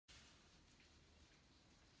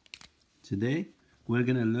Today we're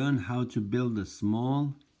going to learn how to build a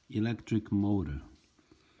small electric motor.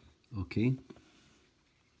 Okay?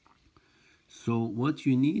 So what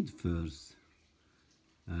you need first,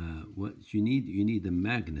 you need a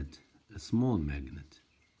magnet, a small magnet.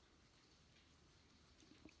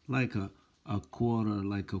 Like a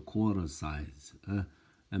quarter size,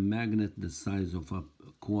 a magnet the size of a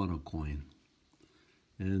quarter coin.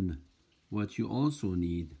 And what you also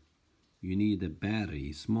need, you need a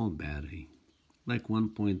battery, small battery, like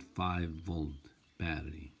 1.5 volt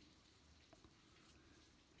battery.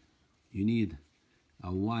 You need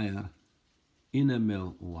a wire,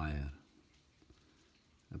 enamel wire.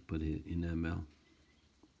 I put it enamel.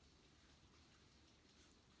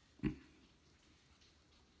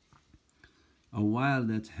 A wire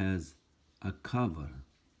that has a cover.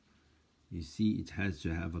 You see, it has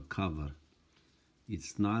to have a cover.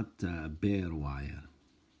 It's not a bare wire.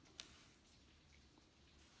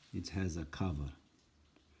 It has a cover.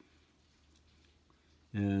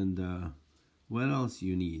 And what else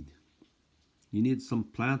you need? You need some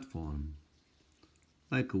platform,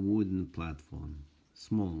 like a wooden platform,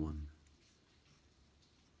 small one.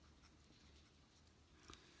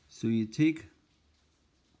 So you take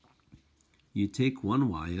one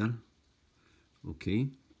wire, okay,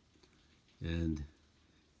 and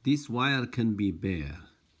this wire can be bare,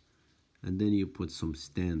 and then you put some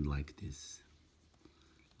stand like this,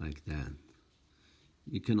 like that.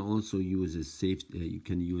 You can also use a you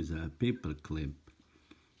can use a paper clip.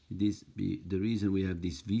 The reason we have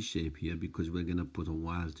this V shape here, because we're gonna put a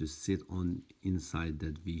wire to sit on inside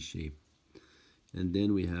that V shape. And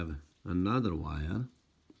then we have another wire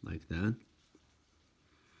like that.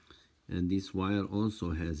 And this wire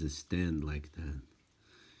also has a stand like that.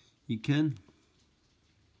 You can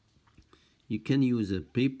use a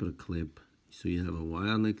paper clip. So you have a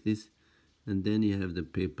wire like this, and then you have the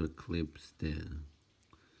paper clips there.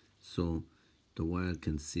 So the wire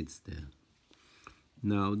can sit there.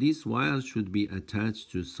 Now this wire should be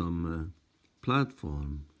attached to some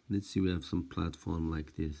platform. Let's see, we have some platform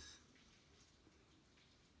like this.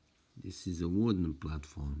 This is a wooden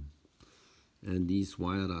platform, and these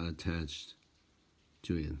wires are attached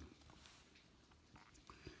to it.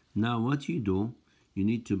 Now what you do, you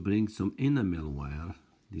need to bring some enamel wire,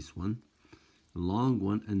 this one, a long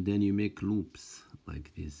one, and then you make loops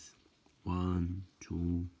like this. 1,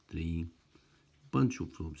 2, 3, bunch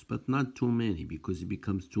of loops, but not too many, because it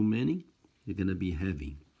becomes too many, they're gonna be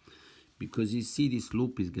heavy. Because you see, this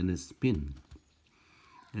loop is gonna spin,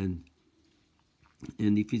 and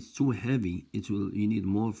if it's too heavy, you need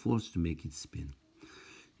more force to make it spin.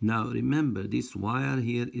 Now remember, this wire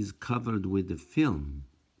here is covered with the film.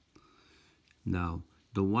 Now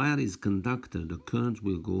the wire is conductor. The current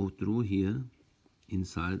will go through here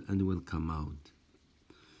inside and will come out.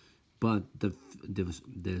 But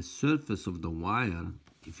the surface of the wire,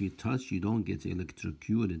 if you touch, you don't get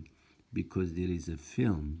electrocuted, because there is a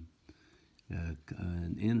film,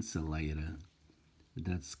 an insulator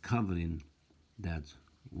that's covering that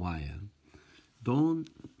wire. Don't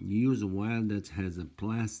use a wire that has a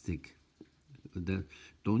plastic.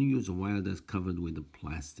 Don't use a wire that's covered with a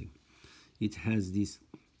plastic. It has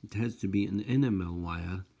to be an enamel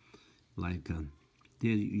wire, like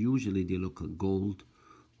usually they look like gold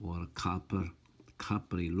or a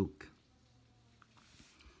coppery look.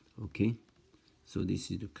 Okay, so this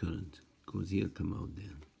is the current, goes here, come out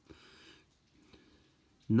there.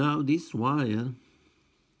 Now this wire,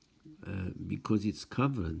 because it's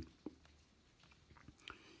covered,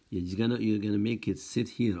 you're gonna make it sit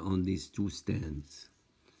here on these two stands.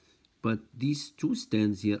 But these two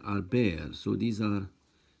stands here are bare, so these are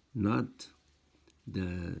not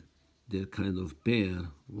the kind of bare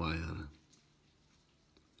wire.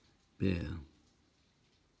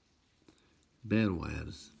 Bare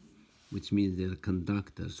wires, which means they're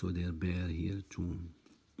conductors, so they're bare here too.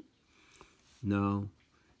 Now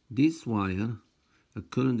this wire, a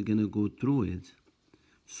current gonna go through it,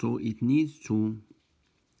 so it needs to,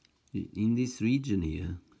 in this region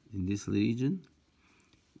here, in this region,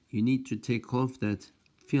 you need to take off that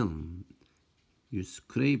film. You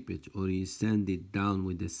scrape it, or you sand it down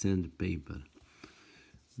with the sandpaper.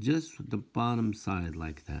 Just the bottom side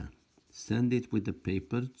like that. Sand it with the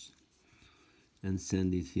paper, and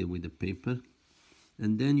sand it here with the paper.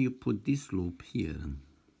 And then you put this loop here.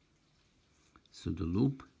 So the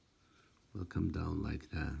loop will come down like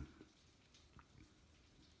that.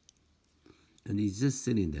 And it's just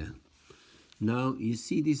sitting there. Now you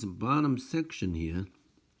see this bottom section here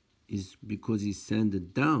is, because it's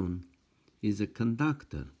sanded down, is a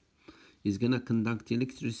conductor. It's gonna conduct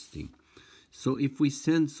electricity. So if we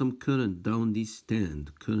send some current down this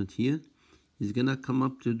stand, current here, is gonna come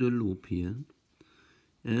up to the loop here,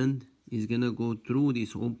 and is gonna go through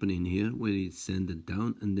this opening here where it's sanded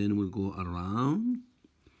down, and then we'll go around,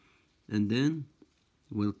 and then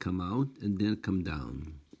will come out and then come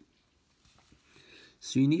down.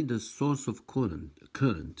 So you need a source of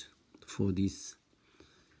current for these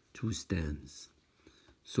two stands.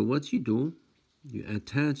 So what you do, you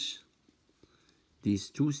attach these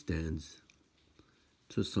two stands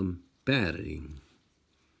to some battery.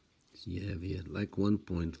 So you have here like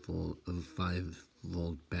 1.5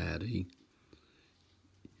 volt battery,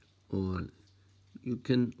 or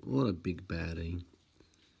a big battery.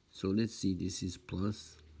 So let's see, this is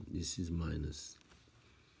plus, this is minus.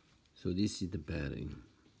 So this is the battery.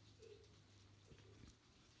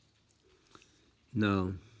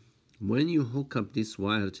 Now, when you hook up this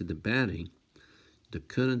wire to the battery, the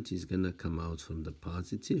current is gonna come out from the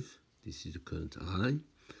positive. This is the current I,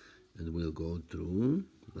 and we'll go through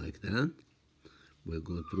like that. We'll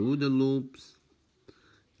go through the loops,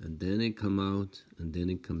 and then it come out, and then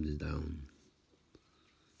it comes down.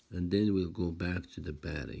 And then we'll go back to the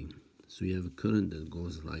battery. So you have a current that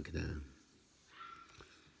goes like that.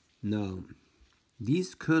 Now,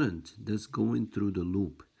 this current that's going through the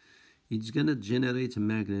loop, it's gonna generate a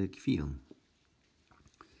magnetic field.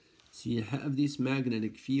 So you have this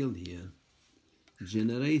magnetic field here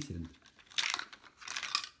generated.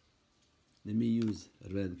 Let me use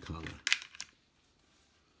a red color.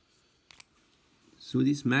 So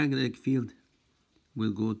this magnetic field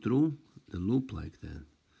will go through the loop like that.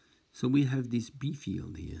 So we have this B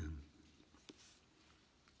field here.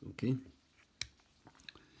 Okay.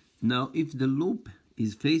 Now, if the loop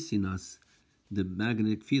is facing us, the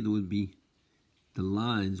magnetic field will be, the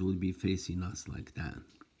lines will be facing us like that.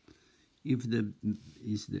 If the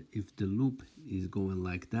loop is going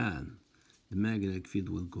like that, the magnetic field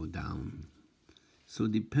will go down. So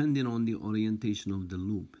depending on the orientation of the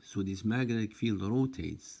loop, so this magnetic field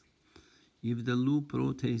rotates. If the loop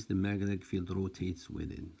rotates, the magnetic field rotates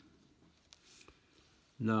with it.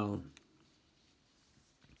 Now,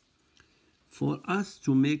 for us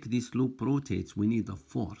to make this loop rotate, we need a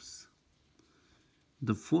force.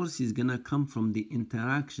 The force is gonna come from the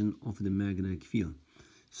interaction of the magnetic field.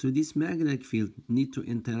 So this magnetic field need to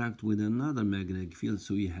interact with another magnetic field,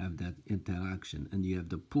 so you have that interaction, and you have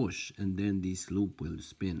the push, and then this loop will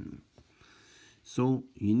spin. So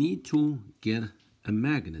you need to get a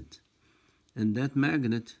magnet, and that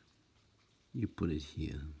magnet, you put it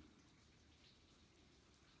here.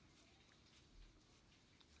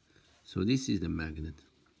 So this is the magnet.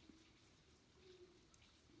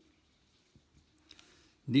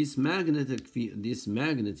 This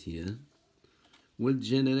magnet here will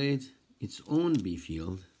generate its own B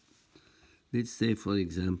field. Let's say, for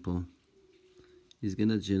example, it's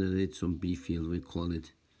gonna generate some B field. We call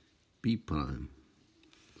it B prime.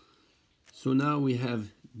 So now we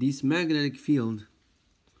have this magnetic field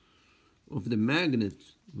of the magnet,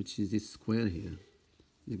 which is this square here.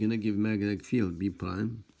 It's gonna give magnetic field B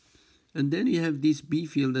prime. And then you have this B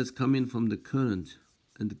field that's coming from the current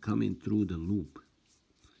and coming through the loop.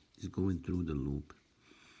 It's going through the loop.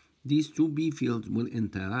 These two B fields will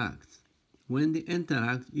interact. When they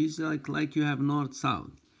interact, it's like you have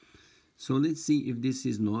north-south. So let's see if this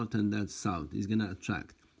is north and that's south. It's going to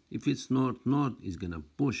attract. If it's north-north, it's going to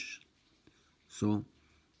push. So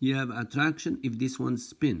you have attraction if this one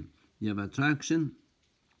spin. You have attraction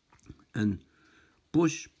and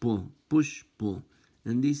push, pull,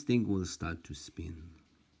 and this thing will start to spin.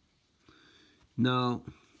 Now,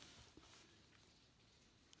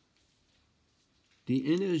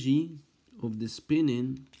 the energy of the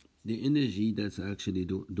spinning, the energy that's actually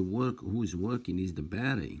the work, who's working is the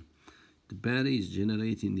battery. The battery is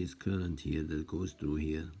generating this current here that goes through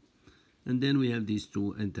here. And then we have these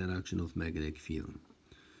two interaction of magnetic field.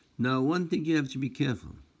 Now, one thing you have to be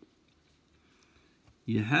careful.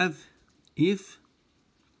 You have, if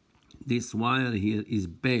this wire here is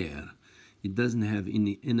bare, it doesn't have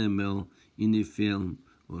any enamel, any film,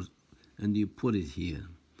 and you put it here.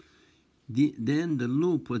 Then the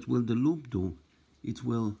loop, what will the loop do? It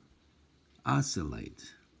will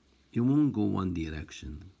oscillate. It won't go one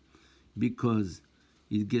direction because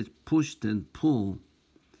it gets pushed and pulled,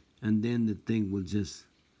 and then the thing will just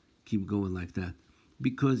keep going like that.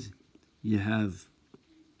 Because you have,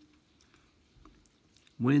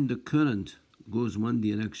 when the current goes one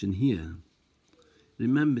direction here,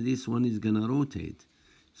 remember this one is gonna rotate.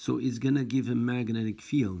 So it's gonna give a magnetic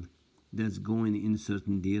field that's going in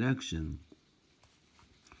certain direction.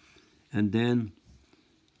 And then,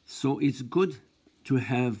 so it's good to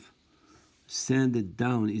have sanded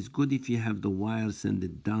down. It's good if you have the wire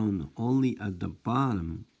sanded down only at the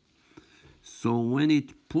bottom, So when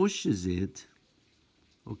it pushes it,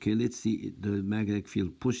 okay, let's see the magnetic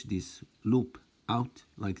field push this loop out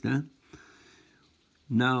like that.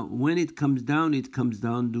 Now when it comes down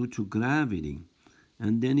due to gravity,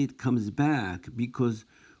 and then it comes back because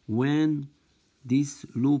when this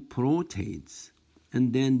loop rotates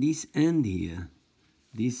and then this end here,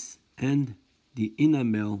 this end, the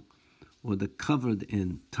enamel or the covered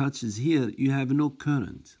end touches here, you have no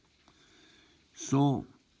current. So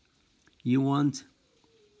you want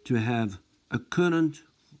to have a current,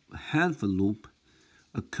 half a loop,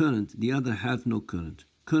 a current, the other half no current.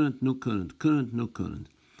 Current, no current, current, no current.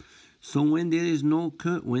 So when there is no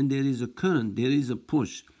when there is a current, there is a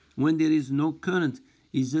push. When there is no current,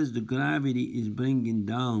 it's just the gravity is bringing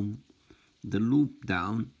down the loop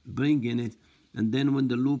down, bringing it, and then when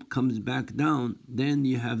the loop comes back down, then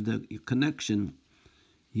you have the connection.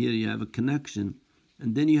 Here you have a connection,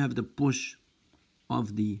 and then you have the push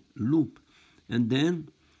of the loop, and then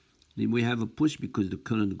we have a push because the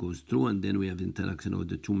current goes through, and then we have interaction with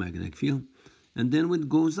the two magnetic field, and then when it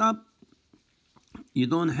goes up, you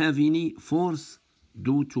don't have any force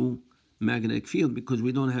due to magnetic field because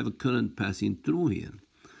we don't have a current passing through here.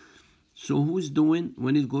 So who's doing,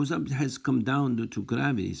 when it goes up, it has come down due to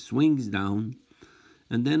gravity, swings down,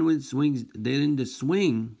 and then when it swings, there in the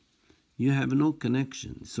swing, you have no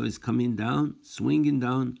connection. So it's coming down, swinging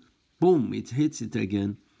down, boom, it hits it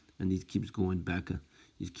again, and it keeps going back,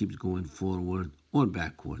 it keeps going forward or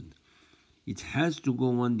backward. It has to go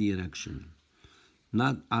one direction,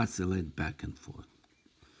 not oscillate back and forth.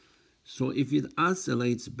 So if it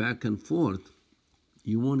oscillates back and forth,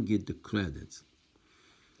 you won't get the credits.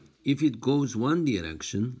 If it goes one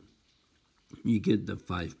direction, you get the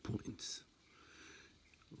 5 points.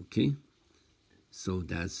 Okay? So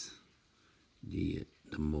that's the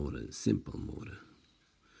motor, simple motor.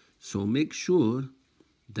 So make sure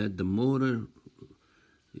that the motor,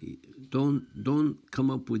 don't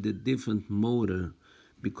come up with a different motor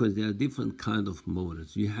because there are different kind of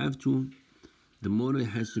motors. You have to, the motor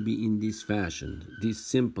has to be in this fashion, this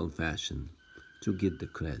simple fashion to get the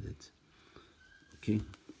credit. Okay?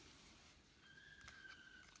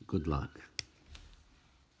 Good luck.